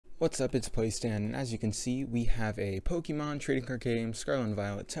What's up, it's Playstan, and as you can see, we have a Pokemon trading card game Scarlet and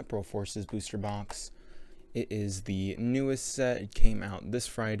Violet Temporal Forces booster box. It is the newest set. It came out this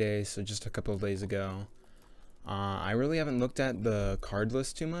Friday, so just a couple of days ago. I really haven't looked at the card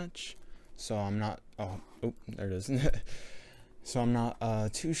list too much, so I'm not, oh there it is. So I'm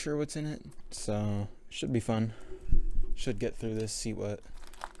not too sure what's in it, so should be fun. Should get through this, see what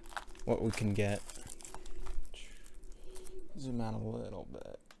we can get. Zoom out a little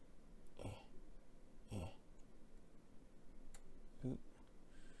bit.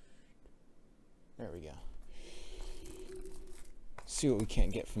 There we go. See what we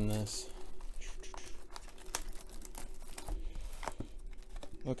can't get from this.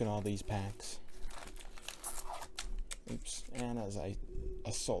 Look at all these packs. Oops. And as I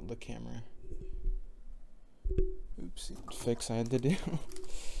assault the camera. Oops. Fix I had to do.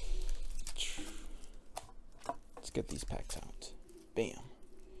 Let's get these packs out. Bam.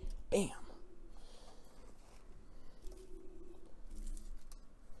 Bam.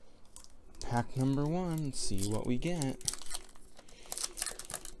 Pack number 1, see what we get.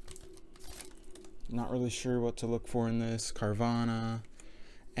 Not really sure what to look for in this. Carvana,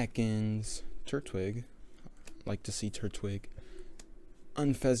 Ekans, Turtwig. Like to see Turtwig.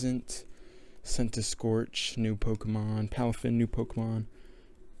 Unpheasant, Scentiscorch, new Pokemon. Palafin, new Pokemon.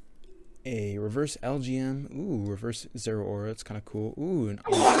 A reverse LGM. Ooh, reverse Zero Aura. It's kind of cool. Ooh, and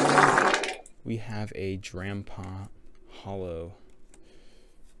we have a Drampa Hollow.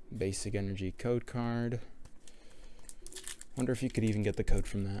 Basic energy code card. Wonder if you could even get the code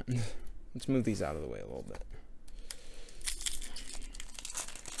from that. Let's move these out of the way a little bit.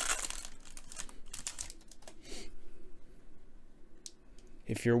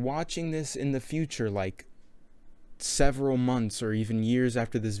 If you're watching this in the future, like several months or even years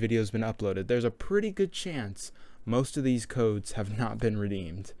after this video has been uploaded, there's a pretty good chance most of these codes have not been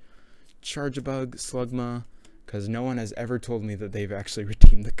redeemed. Chargebug, Slugma, because no one has ever told me that they've actually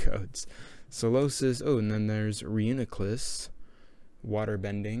redeemed the codes. Solosis, oh, and then there's Reuniclus,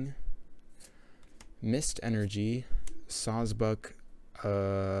 Waterbending, Mist Energy, Sawsbuck,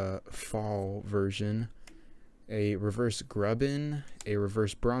 Fall version, a reverse Grubbin, a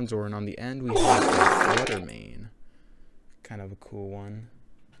reverse Bronzor, and on the end we have a Fluttermane. Kind of a cool one.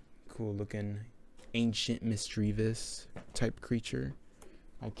 Cool looking ancient mischievous type creature.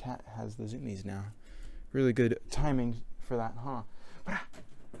 My cat has the zoomies now. Really good timing for that, huh?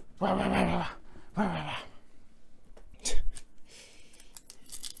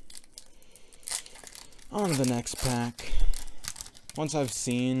 On to the next pack. Once I've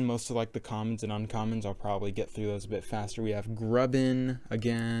seen most of like the commons and uncommons, I'll probably get through those a bit faster. We have Grubbin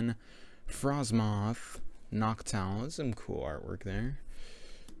again, Frosmoth, Noctowl, some cool artwork there.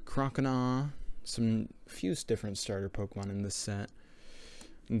 Croconaw, some few different starter Pokemon in this set.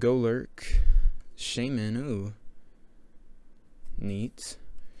 Golurk, Shaman, ooh, neat.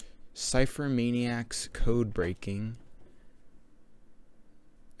 Cypher Maniac's Code Breaking.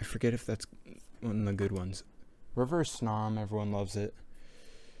 I forget if that's one of the good ones. Reverse Snom, everyone loves it.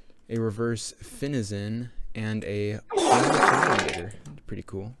 A reverse Finizen and a Terminator. Pretty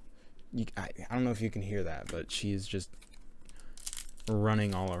cool. I don't know if you can hear that, but she's just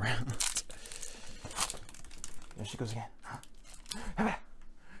running all around. There she goes again.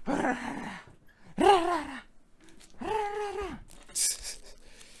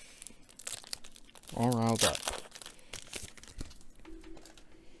 All riled up.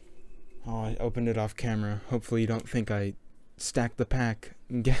 Oh, I opened it off camera. Hopefully you don't think I stacked the pack.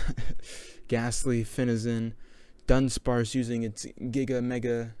 Ghastly, Finizen, Dunsparce using its Giga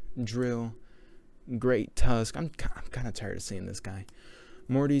Mega Drill, Great Tusk. I'm kind of tired of seeing this guy.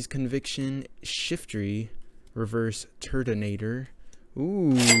 Morty's Conviction, Shiftry, reverse Turtonator.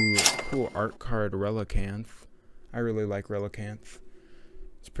 Ooh, cool art card, Relicanth. I really like Relicanth.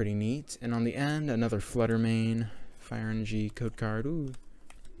 It's pretty neat. And on the end, another Fluttermane, Fire Energy code card. Ooh.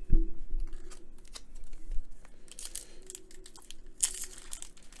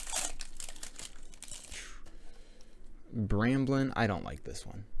 Bramblin. I don't like this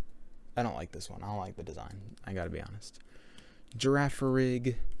one. I don't like the design. I gotta be honest.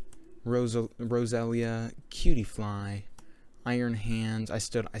 Girafarig, Roselia, Cutiefly, Iron Hands. I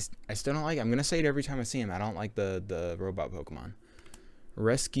still don't like it. I'm gonna say it every time I see him. I don't like the robot Pokemon.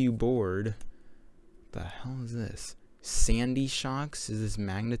 Rescue Board. The hell is this? Sandy Shocks? Is this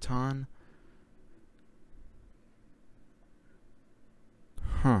Magneton?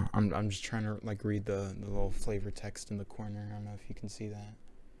 Huh. I'm just trying to like read the little flavor text in the corner. I don't know if you can see that.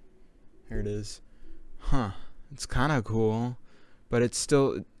 Here it is. Huh. It's kind of cool, but it's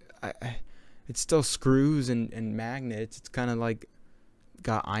still it still screws and magnets. It's kind of like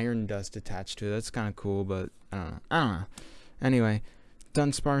got iron dust attached to it. That's kind of cool, but I don't know. Anyway,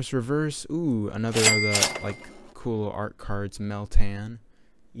 Dunsparce reverse. Ooh, another of the like cool little art cards. Meltan,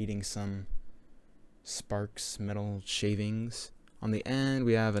 eating some sparks, metal shavings. On the end,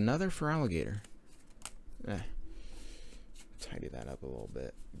 we have another Feraligatr. Tidy that up a little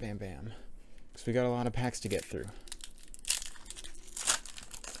bit. Bam, bam. Because we got a lot of packs to get through.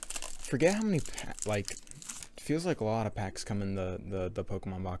 Forget how many like. Feels like a lot of packs come in the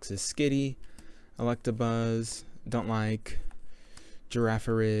Pokemon boxes. Skitty, Electabuzz, don't like,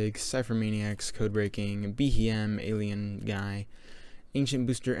 Girafarig, Cyphermaniacs, Codebreaking, Behem, Alien Guy, Ancient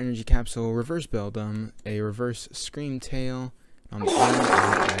Booster Energy Capsule, Reverse Beldum, a Reverse Screamtail, on the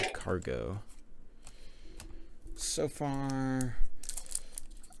end of Cargo. So far,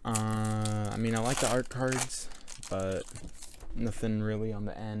 I mean, I like the art cards, but nothing really on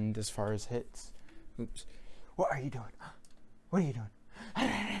the end as far as hits. Oops. What are you doing? What are you doing?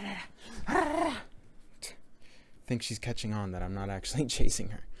 Think she's catching on that I'm not actually chasing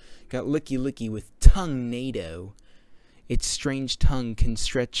her. Got Licky Licky with Tonguenado. Its strange tongue can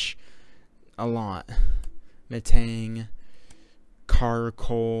stretch a lot. Metang,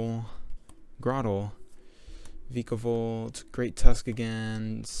 Carcole, Grottle, Vikavolt, Great Tusk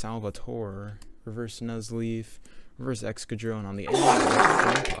again, Salvatore, Reverse Nuzleaf, Reverse Excadrill, and on the end,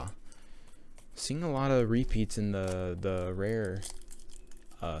 Grandpa. Seeing a lot of repeats in the rare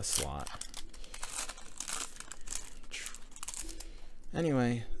slot.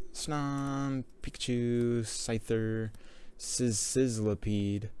 Anyway, Snom, Pikachu, Scyther,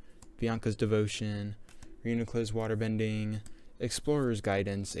 Sizzlipede, Bianca's Devotion, Reuniclus Waterbending, Explorer's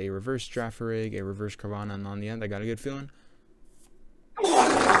Guidance, a Reverse Girafarig, a Reverse Carvanha, and on the end, I got a good feeling.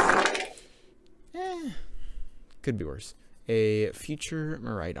 Could be worse. A Future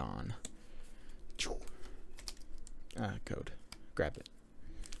Miraidon. Code. Grab it.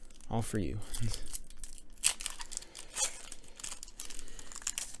 All for you.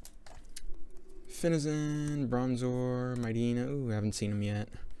 Finizen, Bronzor, Mightyena. Ooh, haven't seen him yet.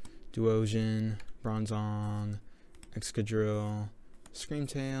 Duosion, Bronzong, Excadrill,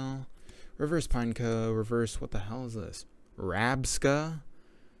 Screamtail, Reverse Pineco, Reverse, what the hell is this? Rabska?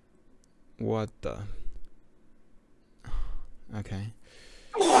 What the? Okay.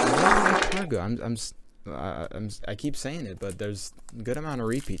 Cargo. I keep saying it, but there's a good amount of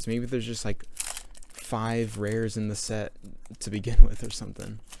repeats. Maybe there's just like 5 rares in the set to begin with or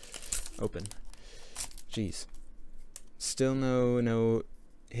something. Open. Jeez. Still no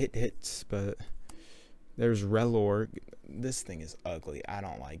hits, but there's Relor. This thing is ugly. I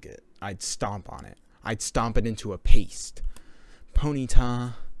don't like it. I'd stomp on it. I'd stomp it into a paste.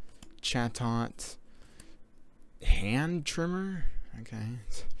 Ponyta, Chatot, Hand Trimmer. Okay.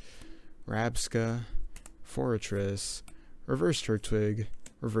 Rabska, Fortress, Reverse Turtwig,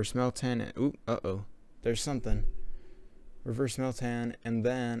 Reverse Meltan, and ooh, there's something. Reverse Meltan, and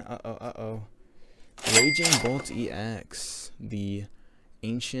then Raging Bolt EX, the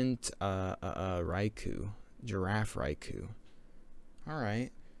ancient Raikou, Giraffe Raikou.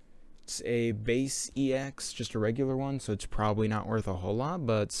 Alright. It's a base EX, just a regular one, so it's probably not worth a whole lot,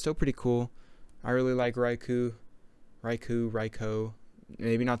 but still pretty cool. I really like Raikou. Raikou.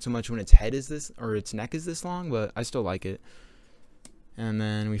 Maybe not so much when its head is this, or its neck is this long, but I still like it. And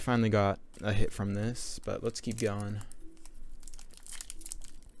then we finally got a hit from this, but let's keep going.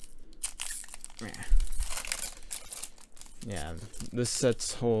 Yeah, this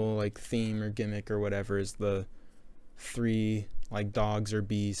set's whole like theme or gimmick or whatever is the 3 like dogs or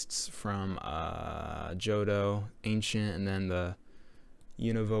beasts from Johto, Ancient, and then the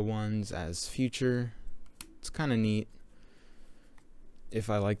Unova ones as Future. It's kind of neat if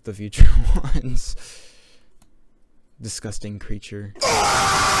I like the Future ones. Disgusting creature.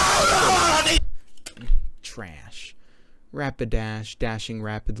 Trash. Rapidash, dashing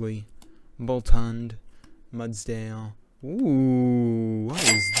rapidly. Boltund, Mudsdale. Ooh, what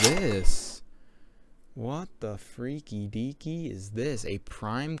is this? What the freaky deaky is this? A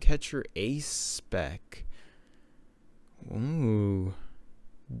Prime Catcher Ace spec. Ooh.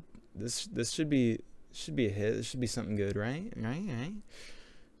 This should be a hit. This should be something good, right? Right?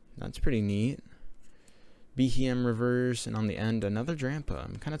 That's pretty neat. Behem reverse, and on the end another Drampa.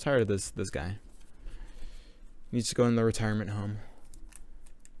 I'm kind of tired of this guy. Needs to go in the retirement home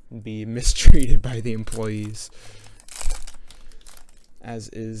and be mistreated by the employees, as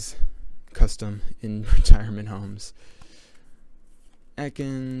is custom in retirement homes.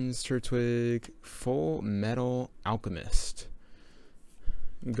 Ekans, Turtwig, Full Metal Alchemist,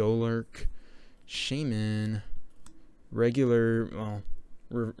 Golurk, Shaman, regular, well,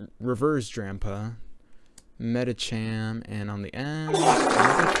 reverse Drampa, Metacham, and on the end,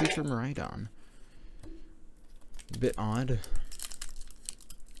 another future Miraidon. A bit odd.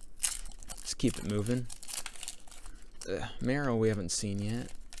 Let's keep it moving. Marrow we haven't seen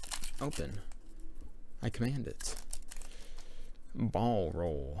yet. Open. I command it. Ball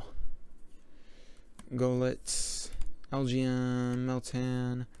roll. Golets. Algium.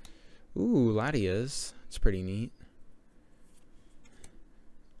 Meltan. Ooh, Latias. It's pretty neat.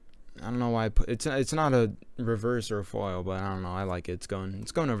 I don't know why I put it's not a reverse or a foil, but I don't know. I like it. It's going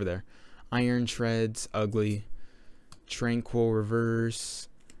over there. Iron Shreds, ugly. Tranquil reverse.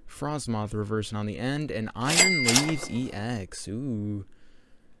 Frostmoth reverse, and on the end, and Iron Leaves EX. Ooh.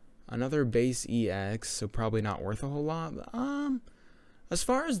 Another base EX, so probably not worth a whole lot. But, as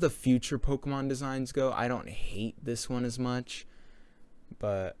far as the future Pokemon designs go, I don't hate this one as much.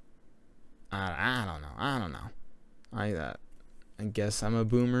 But I don't know. I guess I'm a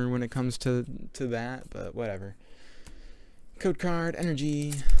boomer when it comes to that, but whatever. Code card,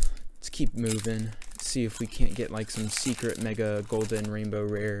 energy. Let's keep moving. See if we can't get like some secret mega golden rainbow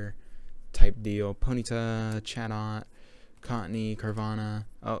rare type deal. Ponyta, Chatot, Cottony, Carvana.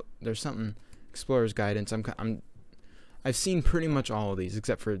 Oh, there's something. Explorer's Guidance. I've seen pretty much all of these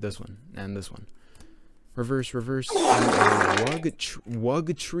except for this one and this one. Reverse, and a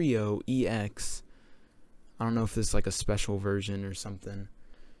Wug Trio EX. I don't know if this is like a special version or something.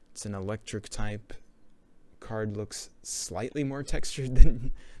 It's an electric type. Card looks slightly more textured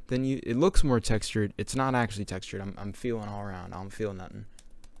than you. It looks more textured. It's not actually textured. I'm feeling all around. I don't feel nothing.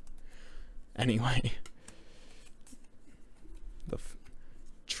 Anyway, the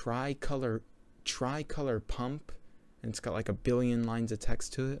tricolor pump, and it's got like a billion lines of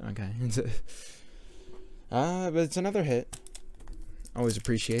text to it. Okay, but it's another hit. Always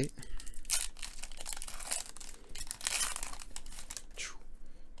appreciate.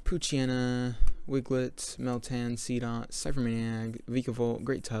 Poochyena, Wiglet, Meltan, Seedot, Cybermaniac, Vikavolt,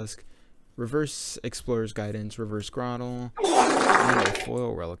 Great Tusk, Reverse Explorer's Guidance, Reverse Grottle, and a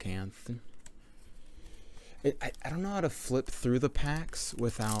Foil Relicanth. I don't know how to flip through the packs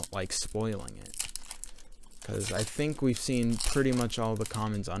without, like, spoiling it. Because I think we've seen pretty much all the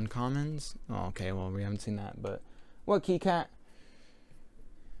commons, uncommons. Oh, okay, well, we haven't seen that, but... What, Keycat?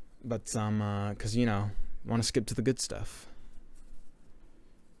 But, because, you know, want to skip to the good stuff.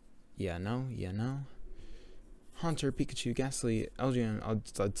 Yeah, no. Haunter, Pikachu, Ghastly, Elgian,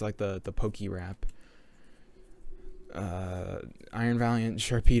 it's like the Poke Rap. Iron Valiant,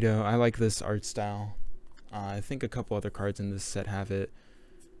 Sharpedo. I like this art style. I think a couple other cards in this set have it.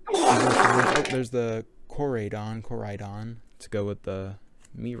 Oh, there's the Koraidon to go with the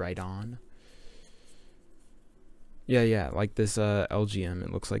Miraidon. Yeah, like this LGM.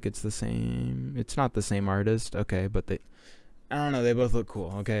 It looks like it's the same. It's not the same artist, okay, but I don't know, they both look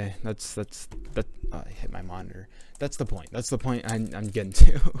cool, okay? That I hit my monitor. That's the point. That's the point I'm getting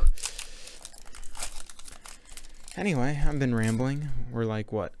to. Anyway, I've been rambling. We're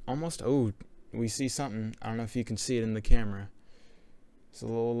like, what? Almost, oh, we see something. I don't know if you can see it in the camera. It's a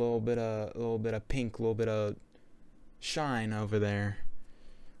little bit of pink, a little bit of shine over there.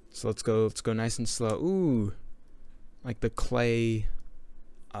 So let's go nice and slow. Ooh. Like the clay,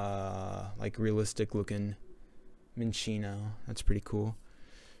 like realistic looking Minchino. That's pretty cool.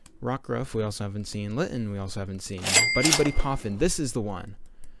 Rockruff we also haven't seen. Litten we also haven't seen. Buddy Poffin. This is the one.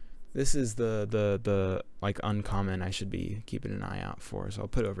 This is the like uncommon I should be keeping an eye out for. So I'll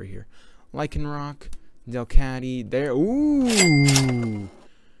put it over here. Lycanroc, Delcatty. There. Ooh.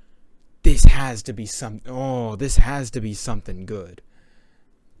 This has to be some. Oh, this has to be something good.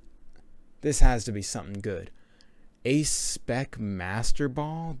 This has to be something good. Ace Spec Master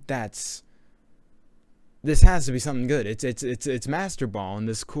Ball. This has to be something good. It's Master Ball and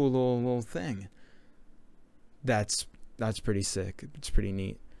this cool little thing. That's pretty sick. It's pretty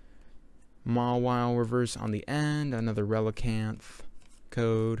neat. Mawile reverse on the end. Another Relicanth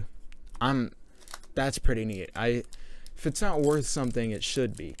code. That's pretty neat. If it's not worth something, it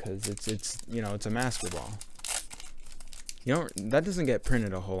should be, because it's you know, it's a Master Ball. You know, that doesn't get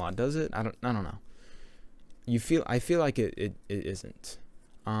printed a whole lot, does it? I don't know. I feel like it isn't.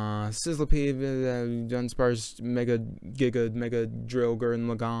 Sizzlipede, Dunsparce, Mega Drill, Gurren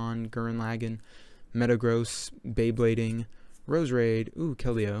Lagann, Metagross, Beyblading, Roserade, ooh,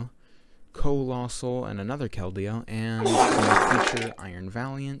 Keldeo, Colossal, and another Keldeo, and the future Iron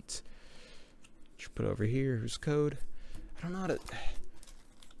Valiant. Should put over here. Here's code. I don't know how to.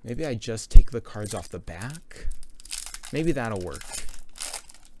 Maybe I just take the cards off the back. Maybe that'll work.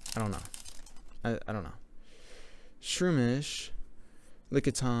 I don't know. I don't know. Shroomish,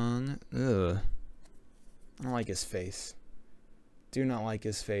 Lickitung. Ugh. I don't like his face. Do not like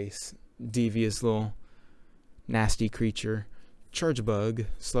his face. Devious little Nasty Creature, Charge Bug,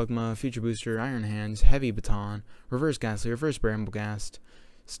 Slugma, Future Booster, Iron Hands, Heavy Baton, Reverse Ghastly, Reverse Bramblegast.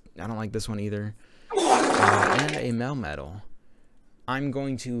 I don't like this one either. And a Melmetal. I'm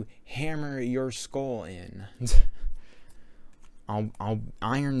going to hammer your skull in. I'll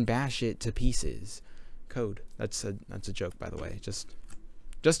iron bash it to pieces. Code. That's a joke, by the way. Just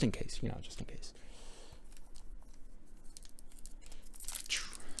in case, you know, just in case.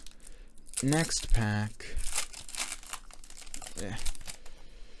 Next pack. Yeah.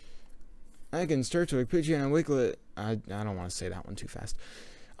 Again, Turtwig, Pidgeon, and Wiglet. I don't want to say that one too fast.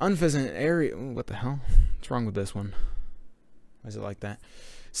 Unpheasant, Area. What the hell? What's wrong with this one? Why is it like that?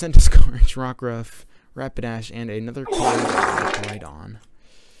 Centiscorch, Rockruff, Rapidash, and another right on.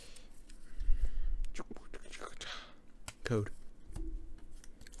 Code.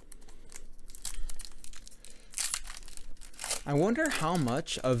 I wonder how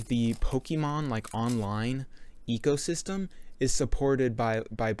much of the Pokemon like online ecosystem is supported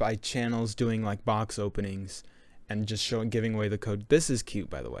by channels doing like box openings and just giving away the code. This is cute,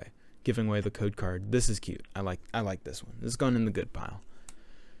 by the way. Giving away the code card. This is cute. I like this one. This is going in the good pile.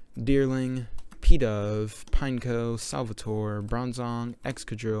 Deerling, P-Dove, Pineco, Salvatore, Bronzong,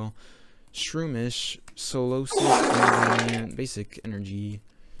 Excadrill, Shroomish, Solosis, and Basic Energy.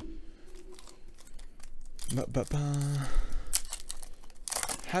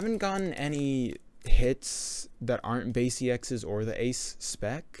 Haven't gotten any hits that aren't base EXs or the Ace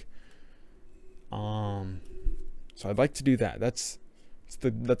spec. So I'd like to do that. That's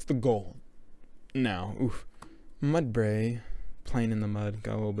the goal. Now, oof. Mudbray, playing in the mud,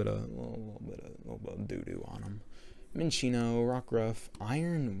 got a little bit of doo doo on him. Minchino, Rockruff,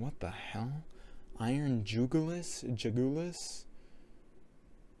 Iron. What the hell? Iron Jugulus, Jugulus.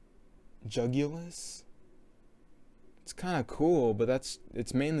 It's kind of cool, but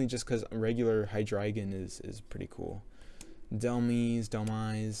it's mainly just because regular Hydreigon is pretty cool. Delmise,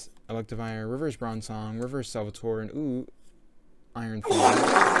 Electivire, Reverse Bronzong, Reverse Salvatore, and ooh, Iron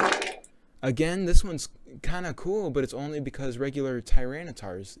Fang. Again, this one's kind of cool, but it's only because regular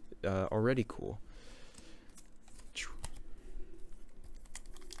Tyranitar's already cool.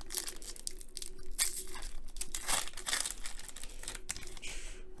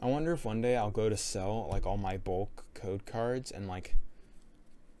 I wonder if one day I'll go to sell like all my bulk code cards and like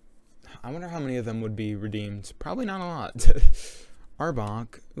I wonder how many of them would be redeemed. Probably not a lot.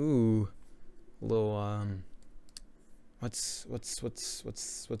 Arbok, ooh, little what's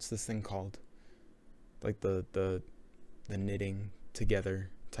this thing called? Like the knitting together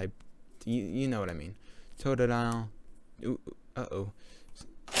type. You know what I mean? Totodile, ooh,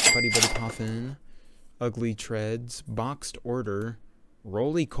 Buddy Poffin, Ugly Treads, Boxed Order,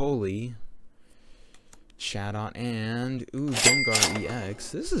 Roly Coly, Shadot, and ooh, Gengar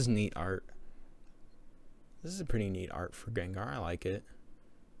EX. This is neat art. This is a pretty neat art for Gengar. I like it.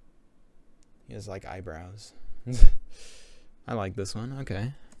 He has like eyebrows. I like this one.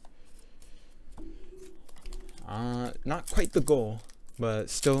 Okay. Not quite the goal, but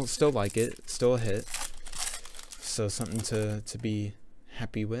still like it. Still a hit. So something to be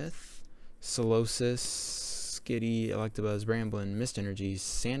happy with. Solosis, Skitty, Electabuzz, Ramblin', Mist Energy,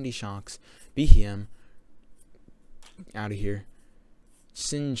 Sandy Shocks, Behem, out of here.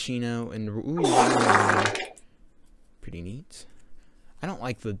 Cinchino, and ooh, pretty neat. I don't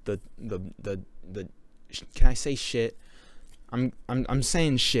like the can I say shit? I'm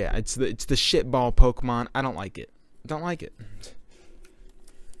saying shit. It's the shitball Pokemon. I don't like it. Don't like it.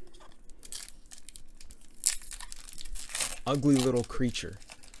 Ugly little creature.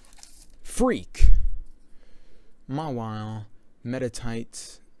 Freak. Mawile,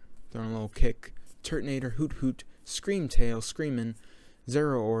 Metatite, throwing a little kick. Turtonator, Hoot, Screamtail, Screamin',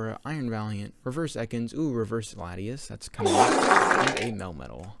 Zeraora, Iron Valiant, Reverse Ekans, ooh, Reverse Latias, that's coming up, and a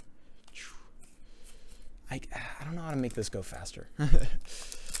Melmetal. I don't know how to make this go faster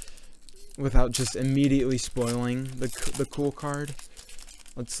without just immediately spoiling the cool card.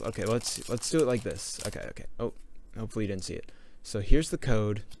 Let's do it like this. Okay. Oh, hopefully you didn't see it. So here's the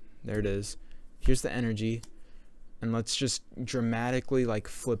code. There it is. Here's the energy. And let's just dramatically like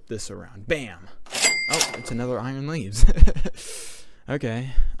flip this around. Bam! Oh, it's another Iron Leaves.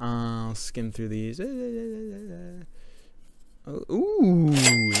 Okay, I'll skim through these. Oh, ooh,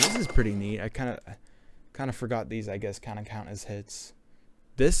 this is pretty neat. I kind of forgot these. I guess kind of count as hits.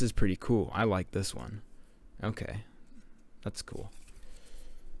 This is pretty cool. I like this one. Okay, that's cool.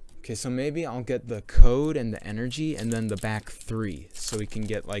 Okay, so maybe I'll get the code and the energy, and then the back three, so we can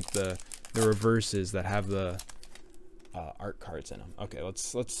get like the reverses that have the art cards in them. Okay,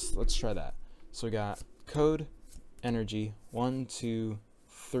 let's try that. So we got code, energy, 1, 2,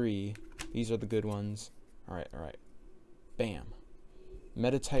 3. These are the good ones. Alright. Bam.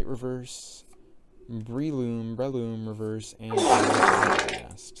 Metatite reverse. Breloom reverse, and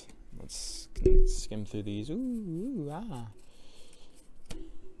nest. Let's skim through these. Ooh, ah.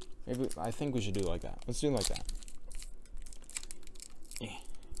 Maybe I think we should do it like that. Let's do it like that. Yeah.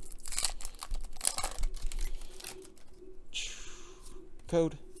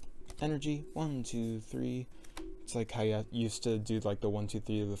 Code, energy, 1, 2, 3. It's like how you used to do like the 1, 2,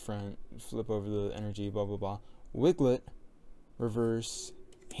 3 to the front, flip over the energy, blah blah blah. Wiglet, reverse.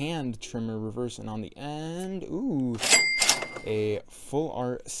 Hand trimmer reverse, and on the end, ooh, a full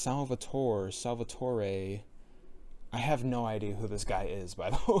art Salvatore. I have no idea who this guy is,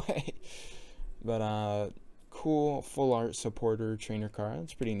 by the way, but cool full art supporter trainer card.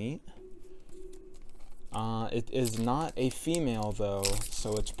 That's pretty neat. It is not a female though,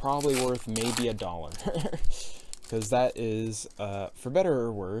 so it's probably worth maybe $1, because that is for better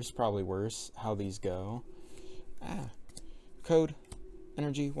or worse, probably worse how these go. Code.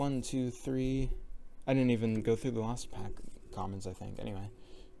 Energy, 1, 2, 3. I didn't even go through the last pack commons, I think. Anyway.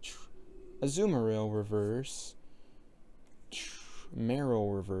 Azumarill reverse.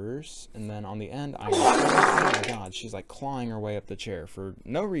 Meryl reverse. And then on the end, oh my god, she's like clawing her way up the chair for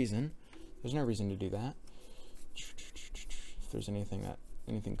no reason. There's no reason to do that. If there's anything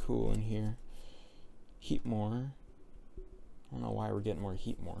cool in here. Heatmore. I don't know why we're getting more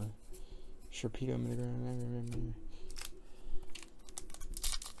Heatmore. Sharpedo.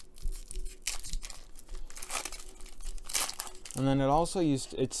 And then it also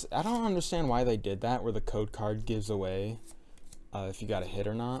I don't understand why they did that, where the code card gives away if you got a hit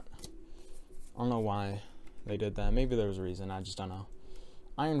or not. I don't know why they did that. Maybe there was a reason, I just don't know.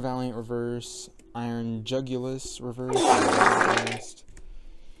 Iron Valiant reverse, Iron Jugulus reverse,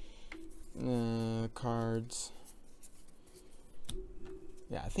 cards.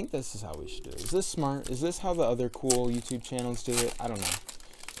 Yeah, I think this is how we should do it. Is this smart? Is this how the other cool YouTube channels do it? I don't know.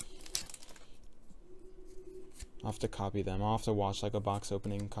 I'll have to copy them. I'll have to watch like a box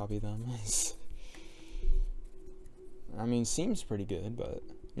opening and copy them. I mean, seems pretty good, but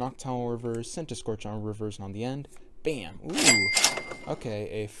Noctowl reverse, Centiskorch on reverse, and on the end, bam! Ooh!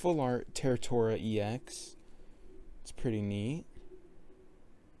 Okay, a full art Terratora EX. It's pretty neat.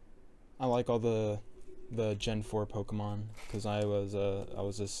 I like all the Gen 4 Pokemon, because I was a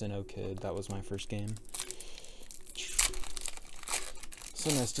Sinnoh kid. That was my first game.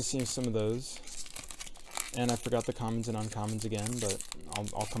 So nice to see some of those. And I forgot the commons and uncommons again, but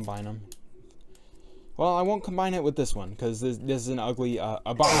I'll combine them. Well, I won't combine it with this one, because this is an ugly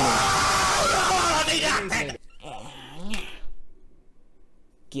abomination.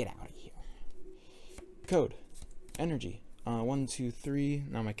 Get out of here. Code. Energy. 1, 2, 3.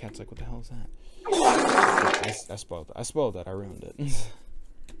 Now my cat's like, what the hell is that? I spoiled it. I spoiled that. I ruined it.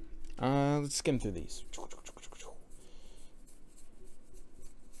 Let's skim through these.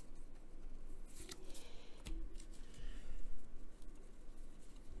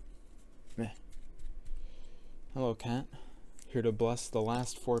 Hello, cat. Here to bless the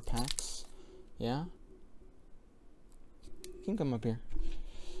last 4 packs. Yeah? You can come up here.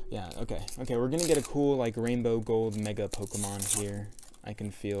 Yeah, okay. Okay, we're gonna get a cool, like, rainbow gold mega Pokemon here. I can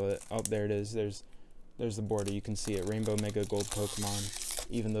feel it. Oh, there it is. There's the border. You can see it. Rainbow mega gold Pokemon.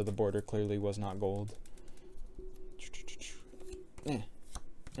 Even though the border clearly was not gold.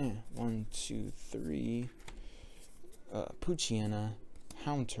 1, 2, 3. Poochyena.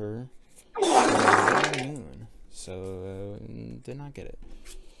 Haunter. Moon. So, did not get it.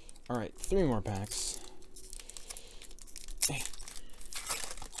 Alright, 3 more packs.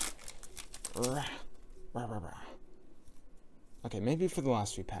 Okay, maybe for the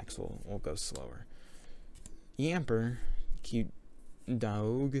last few packs we'll go slower. Yamper, cute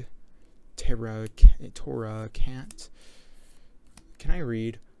dog, Tora cat. Can I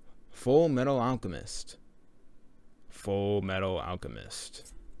read? Full Metal Alchemist. Full Metal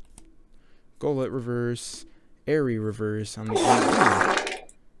Alchemist. Golett reverse, Airy reverse on the end.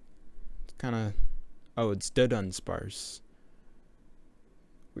 It's kind of, oh, it's Dunsparce.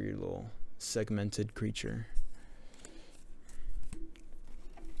 Weird little segmented creature.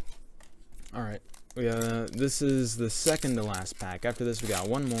 Alright, this is the second to last pack. After this we got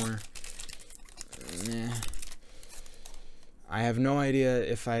one more. I have no idea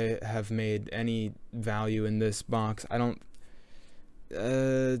if I have made any value in this box. I don't,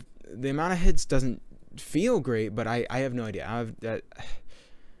 the amount of hits doesn't feel great, but I have no idea.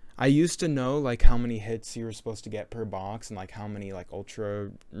 I used to know like how many hits you were supposed to get per box and like how many like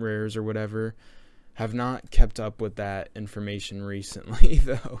ultra rares or whatever. Have not kept up with that information recently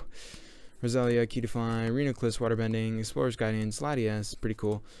though. Roselia, Cutiefly, Renoclus, Waterbending, Explorer's Guidance, Latias, pretty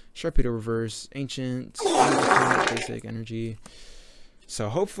cool. Sharpedo Reverse, Ancient, Basic Energy. So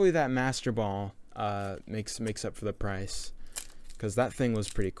hopefully that Master Ball makes up for the price, because that thing was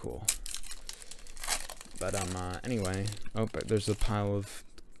pretty cool. But anyway, oh, but there's a pile of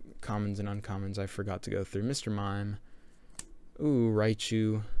commons and uncommons I forgot to go through. Mr. Mime, ooh,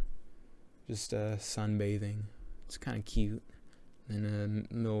 Raichu, just sunbathing. It's kind of cute in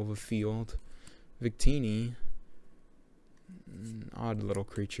the middle of a field. Victini, odd little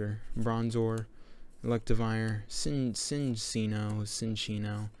creature. Bronzor, Electivire, Cinccino,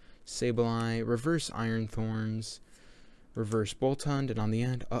 Sableye, Reverse Iron Thorns, Reverse Boltund, and on the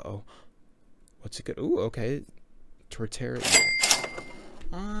end, what's it good? Ooh, okay, Torterra EX.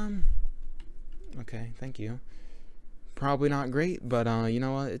 Okay, thank you. Probably not great, but you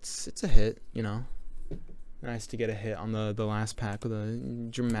know what? It's a hit, you know. Nice to get a hit on the last pack with a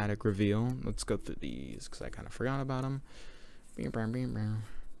dramatic reveal. Let's go through these because I kind of forgot about them.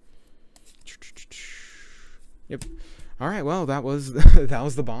 Yep. All right. Well, that was that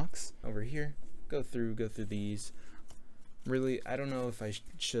was the box over here. Go through these. Really, I don't know if I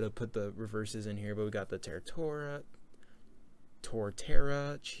should have put the reverses in here, but we got the Torterra.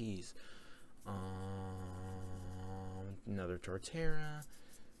 Jeez. Another Torterra.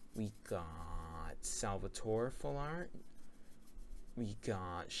 We got Salvatore full art. We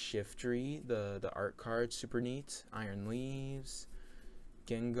got Shiftry, the art card, super neat. Iron Leaves,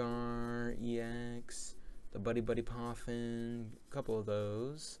 Gengar EX, the Buddy Poffin, a couple of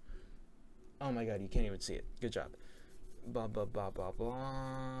those. Oh my god, you can't even see it. Good job. Blah blah blah blah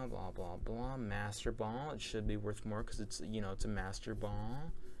blah blah blah blah. Master Ball. It should be worth more because it's, you know, it's a Master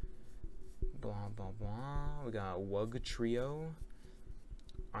Ball. Blah blah blah. We got Wug Trio.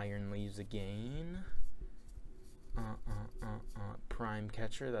 Iron Leaves again. Prime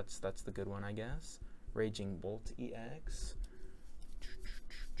Catcher, that's the good one, I guess. Raging Bolt EX.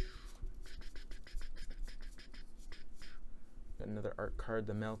 Got another art card,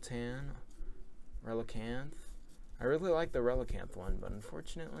 the Meltan. Relicanth. I really like the Relicanth one, but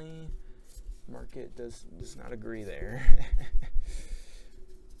unfortunately, market does not agree there.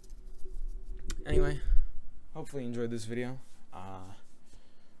 Anyway, hopefully you enjoyed this video.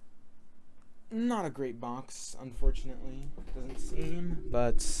 Not a great box, unfortunately, doesn't seem,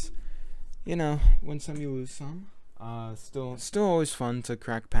 but you know, win some you lose some. Still always fun to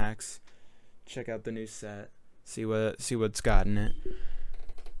crack packs, check out the new set, see what's got in it.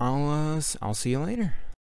 I'll see you later.